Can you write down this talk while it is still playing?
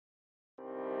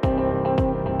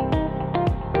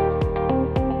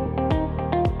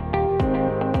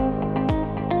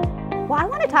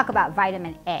talk about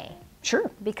vitamin A.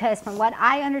 Sure. Because from what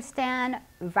I understand,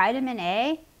 vitamin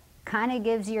A kind of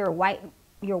gives your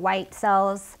white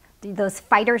cells, those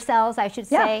fighter cells, I should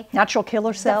say. Natural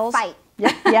killer cells. The fight.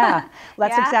 Yeah,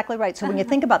 that's exactly right. So when you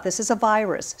think about this as a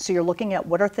virus, so you're looking at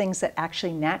what are things that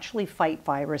actually naturally fight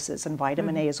viruses, and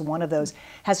vitamin A is one of those.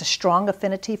 Has a strong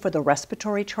affinity for the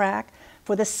respiratory tract,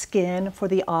 for the skin, for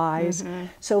the eyes.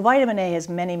 So vitamin A has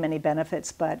many, many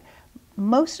benefits, but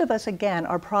most of us, again,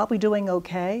 are probably doing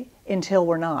okay until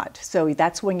we're not. So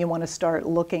that's when you want to start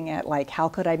looking at, like, how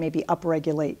could I maybe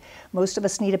upregulate? Most of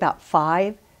us need about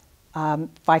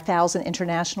 5,000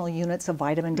 international units of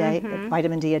vitamin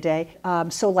D a day.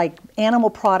 So like animal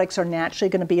products are naturally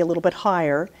going to be a little bit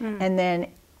higher. And then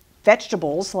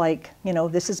vegetables, like,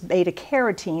 this is beta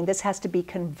carotene, this has to be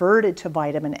converted to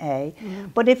vitamin A.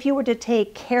 But if you were to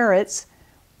take carrots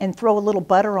and throw a little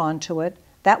butter onto it,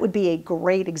 that would be a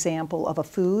great example of a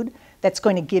food that's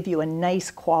going to give you a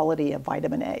nice quality of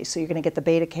vitamin A. So you're going to get the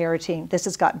beta carotene. This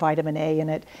has got vitamin A in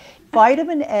it.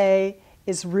 Vitamin A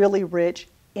is really rich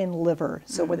in liver.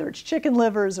 So whether it's chicken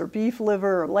livers or beef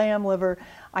liver or lamb liver,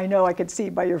 I know I could see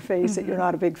by your face that you're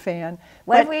not a big fan.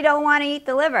 What if we don't want to eat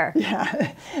the liver?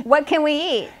 Yeah. What can we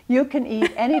eat? You can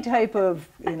eat any type of,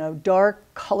 dark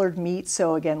colored meat.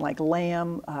 So again, like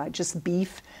lamb, just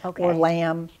beef or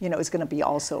lamb, is going to be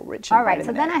also rich in vitamin A. All right,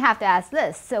 so then I have to ask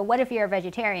this. So what if you're a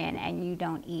vegetarian and you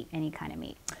don't eat any kind of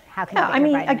meat? How can you get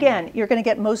your vitamin A? You're going to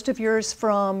get most of yours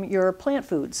from your plant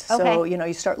foods. Okay. So,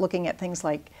 you start looking at things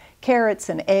like carrots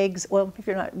and eggs. Well, if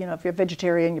you're not, if you're a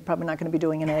vegetarian, you're probably not going to be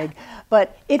doing an egg.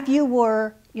 But if you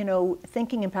were,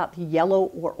 thinking about the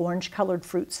yellow or orange colored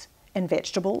fruits and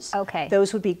vegetables,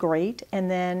 those would be great.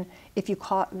 And then if you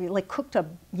cooked a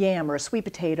yam or a sweet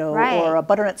potato or a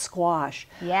butternut squash,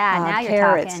 now you're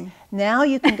carrots, talking. now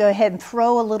you can go ahead and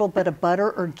throw a little bit of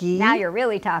butter or ghee. Now you're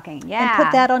really talking, and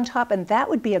put that on top, and that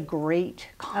would be a great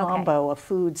combo of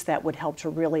foods that would help to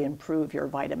really improve your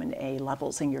vitamin A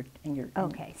levels in your.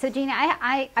 Okay, so Jeanne,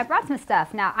 I brought some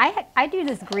stuff. Now I do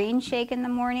this green shake in the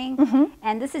morning,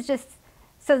 and this is just.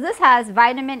 So this has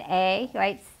vitamin A,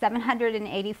 right,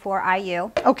 784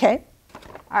 IU. Okay.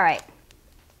 All right.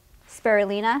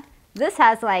 Spirulina. This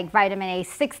has like vitamin A,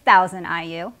 6,000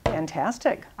 IU.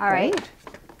 Fantastic. All right.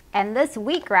 And this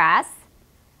wheatgrass,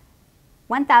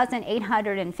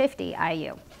 1,850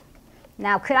 IU.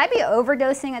 Now, could I be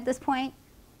overdosing at this point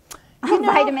on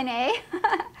vitamin A?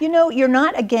 You're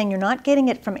not getting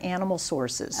it from animal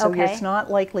sources, so it's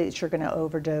not likely that you're going to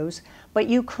overdose. But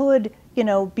you could,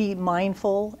 be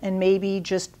mindful and maybe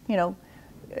just,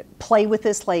 play with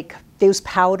this, like those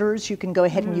powders. You can go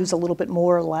ahead and use a little bit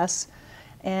more or less.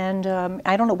 And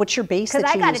I don't know, what's your base that you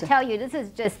use? Because I got to tell you, this is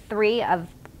just 3 of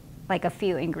like a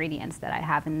few ingredients that I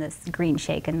have in this green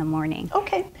shake in the morning.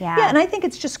 Okay. Yeah, and I think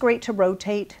it's just great to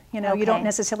rotate. You don't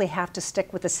necessarily have to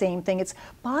stick with the same thing.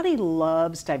 Body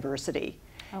loves diversity.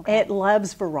 It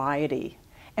loves variety.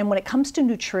 And when it comes to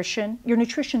nutrition, your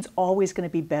nutrition's always going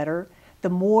to be better the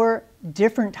more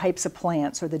different types of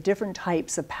plants or the different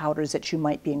types of powders that you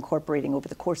might be incorporating over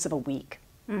the course of a week.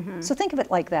 So think of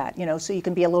it like that, so you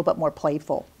can be a little bit more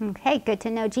playful. Okay, good to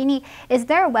know. Jeanne, is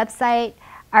there a website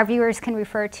our viewers can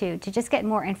refer to just get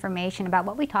more information about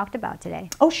what we talked about today?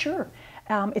 Oh, sure.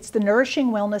 It's the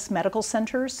Nourishing Wellness Medical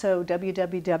Center, so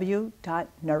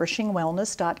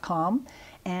www.nourishingwellness.com.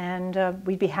 And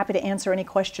we'd be happy to answer any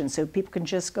questions. So people can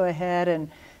just go ahead and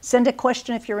send a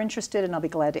question if you're interested, and I'll be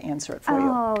glad to answer it for you.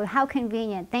 Oh, how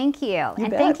convenient. Thank you.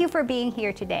 And thank you for being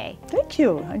here today. Thank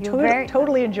you. I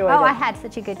totally enjoyed it. Oh, I had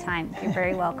such a good time. You're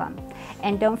very welcome.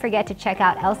 And don't forget to check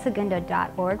out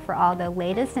elsegundo.org for all the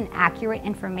latest and accurate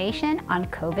information on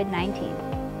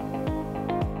COVID-19.